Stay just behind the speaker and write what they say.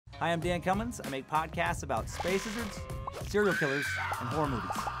Hi, I'm Dan Cummins. I make podcasts about space lizards, serial killers, and horror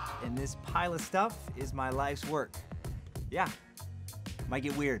movies. And this pile of stuff is my life's work. Yeah, might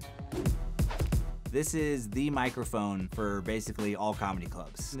get weird. This is the microphone for basically all comedy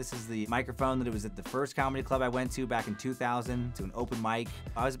clubs. This is the microphone that it was at the first comedy club I went to back in 2000, to an open mic.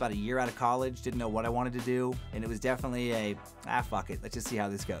 I was about a year out of college, didn't know what I wanted to do, and it was definitely a, fuck it, let's just see how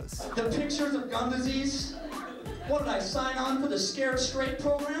this goes. The pictures of gun disease? What did I sign on for the Scared Straight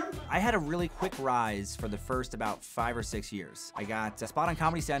program? I had a really quick rise for the first about 5 or 6 years. I got a spot on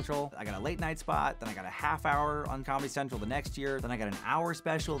Comedy Central, I got a late night spot, then I got a half hour on Comedy Central the next year, then I got an hour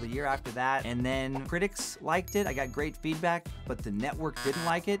special the year after that, and then critics liked it, I got great feedback, but the network didn't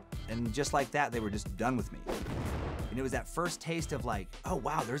like it, and just like that, they were just done with me. And it was that first taste of like, oh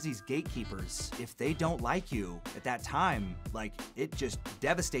wow, there's these gatekeepers. If they don't like you at that time, like it just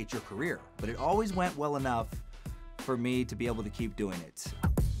devastates your career. But it always went well enough for me to be able to keep doing it.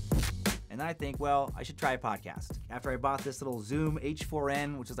 And then I think, well, I should try a podcast. After I bought this little Zoom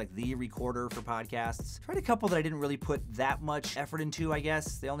H4n, which is like the recorder for podcasts, tried a couple that I didn't really put that much effort into, I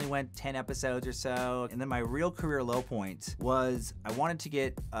guess. They only went 10 episodes or so. And then my real career low point was I wanted to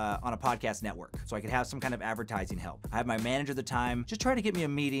get on a podcast network so I could have some kind of advertising help. I had my manager at the time just try to get me a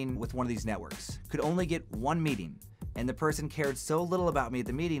meeting with one of these networks. Could only get one meeting. And the person cared so little about me at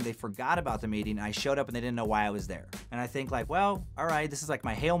the meeting, they forgot about the meeting. I showed up and they didn't know why I was there. And I think like, well, all right, this is like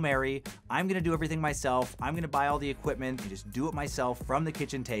my Hail Mary. I'm gonna do everything myself. I'm gonna buy all the equipment and just do it myself from the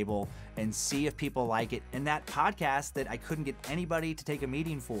kitchen table and see if people like it. And that podcast that I couldn't get anybody to take a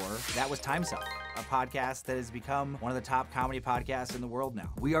meeting for, that was TimeSuck, a podcast that has become one of the top comedy podcasts in the world now.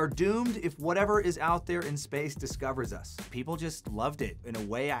 We are doomed if whatever is out there in space discovers us. People just loved it in a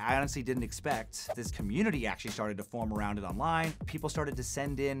way I honestly didn't expect. This community actually started to form around it online. People started to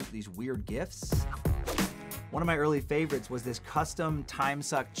send in these weird gifts. One of my early favorites was this custom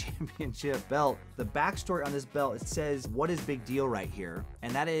TimeSuck championship belt. The backstory on this belt, it says, "What is big deal right here?"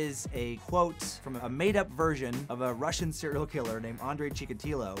 And that is a quote from a made-up version of a Russian serial killer named Andrei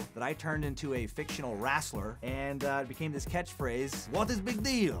Chikatilo that I turned into a fictional wrestler, and it became this catchphrase, "What is big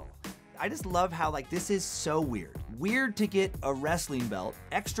deal?" I just love how like this is so weird. Weird to get a wrestling belt,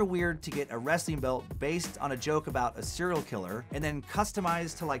 extra weird to get a wrestling belt based on a joke about a serial killer, and then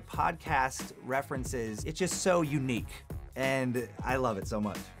customized to like podcast references. It's just so unique, and I love it so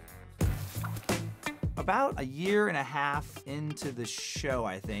much. About a year and a half into the show,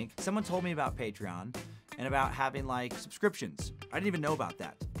 I think, someone told me about Patreon and about having like subscriptions. I didn't even know about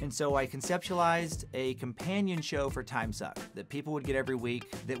that. And so I conceptualized a companion show for TimeSuck that people would get every week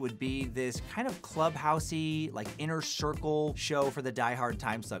that would be this kind of clubhousey, like inner circle show for the diehard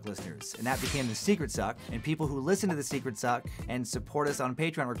TimeSuck listeners. And that became the Secret Suck. And people who listen to the Secret Suck and support us on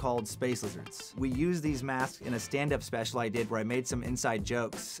Patreon were called Space Lizards. We used these masks in a stand-up special I did where I made some inside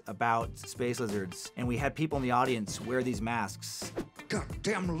jokes about space lizards. And we had people in the audience wear these masks.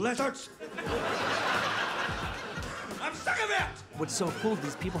 Goddamn lizards! I'm sick of it! What's so cool is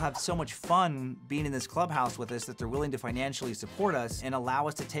these people have so much fun being in this clubhouse with us that they're willing to financially support us and allow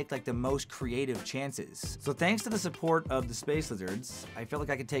us to take like the most creative chances. So thanks to the support of the Space Lizards, I felt like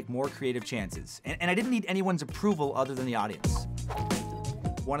I could take more creative chances. And I didn't need anyone's approval other than the audience.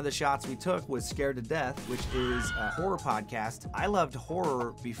 One of the shots we took was Scared to Death, which is a horror podcast. I loved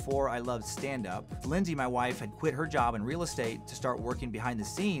horror before I loved stand-up. Lindsay, my wife, had quit her job in real estate to start working behind the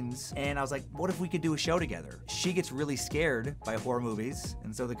scenes, and I was like, what if we could do a show together? She gets really scared by horror movies,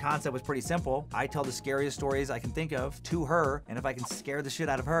 and so the concept was pretty simple. I tell the scariest stories I can think of to her, and if I can scare the shit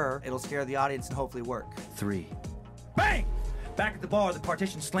out of her, it'll scare the audience and hopefully work. 3. Bang! Back at the bar, the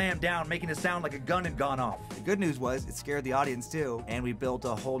partition slammed down, making it sound like a gun had gone off. The good news was it scared the audience too, and we built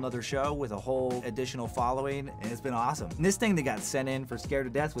a whole nother show with a whole additional following, and it's been awesome. And this thing that got sent in for Scared to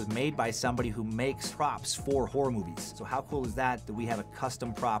Death was made by somebody who makes props for horror movies. So how cool is that we have a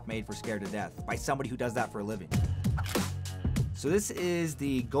custom prop made for Scared to Death by somebody who does that for a living? So this is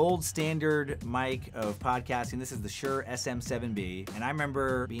the gold standard mic of podcasting. This is the Shure SM7B. And I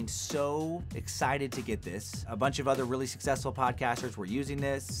remember being so excited to get this. A bunch of other really successful podcasters were using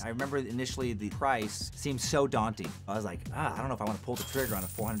this. I remember initially the price seemed so daunting. I was like, I don't know if I want to pull the trigger on a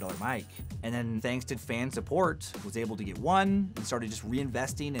 $400 mic. And then thanks to fan support, was able to get one and started just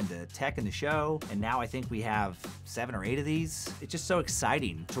reinvesting into tech in the show. And now I think we have 7 or 8 of these. It's just so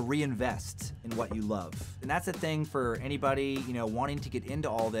exciting to reinvest in what you love. And that's the thing for anybody, wanting to get into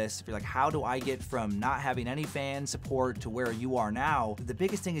all this, if you're like, how do I get from not having any fan support to where you are now? The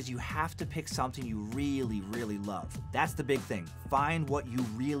biggest thing is you have to pick something you really, really love. That's the big thing. Find what you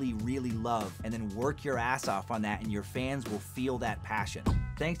really, really love and then work your ass off on that, and your fans will feel that passion.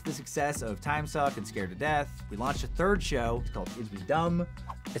 Thanks to the success of TimeSuck and Scared to Death, we launched a third show. It's called Is We Dumb?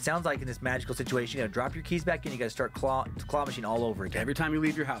 It sounds like in this magical situation, you gotta drop your keys back in, you gotta start claw machine all over again. Every time you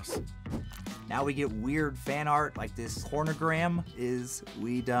leave your house. Now we get weird fan art like this cornergram, Is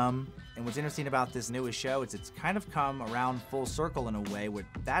We Dumb? And what's interesting about this newest show is it's kind of come around full circle in a way where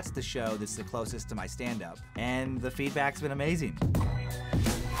that's the show that's the closest to my stand-up. And the feedback's been amazing.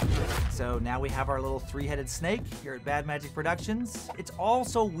 So now we have our little three-headed snake here at Bad Magic Productions. It's all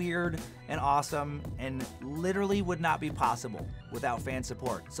so weird and awesome and literally would not be possible without fan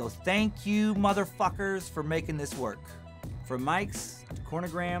support. So thank you, motherfuckers, for making this work. From mics to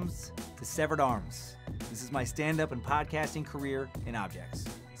cornograms to severed arms. This is my stand-up and podcasting career in objects.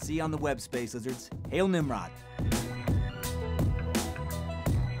 See you on the web, Space Lizards. Hail Nimrod.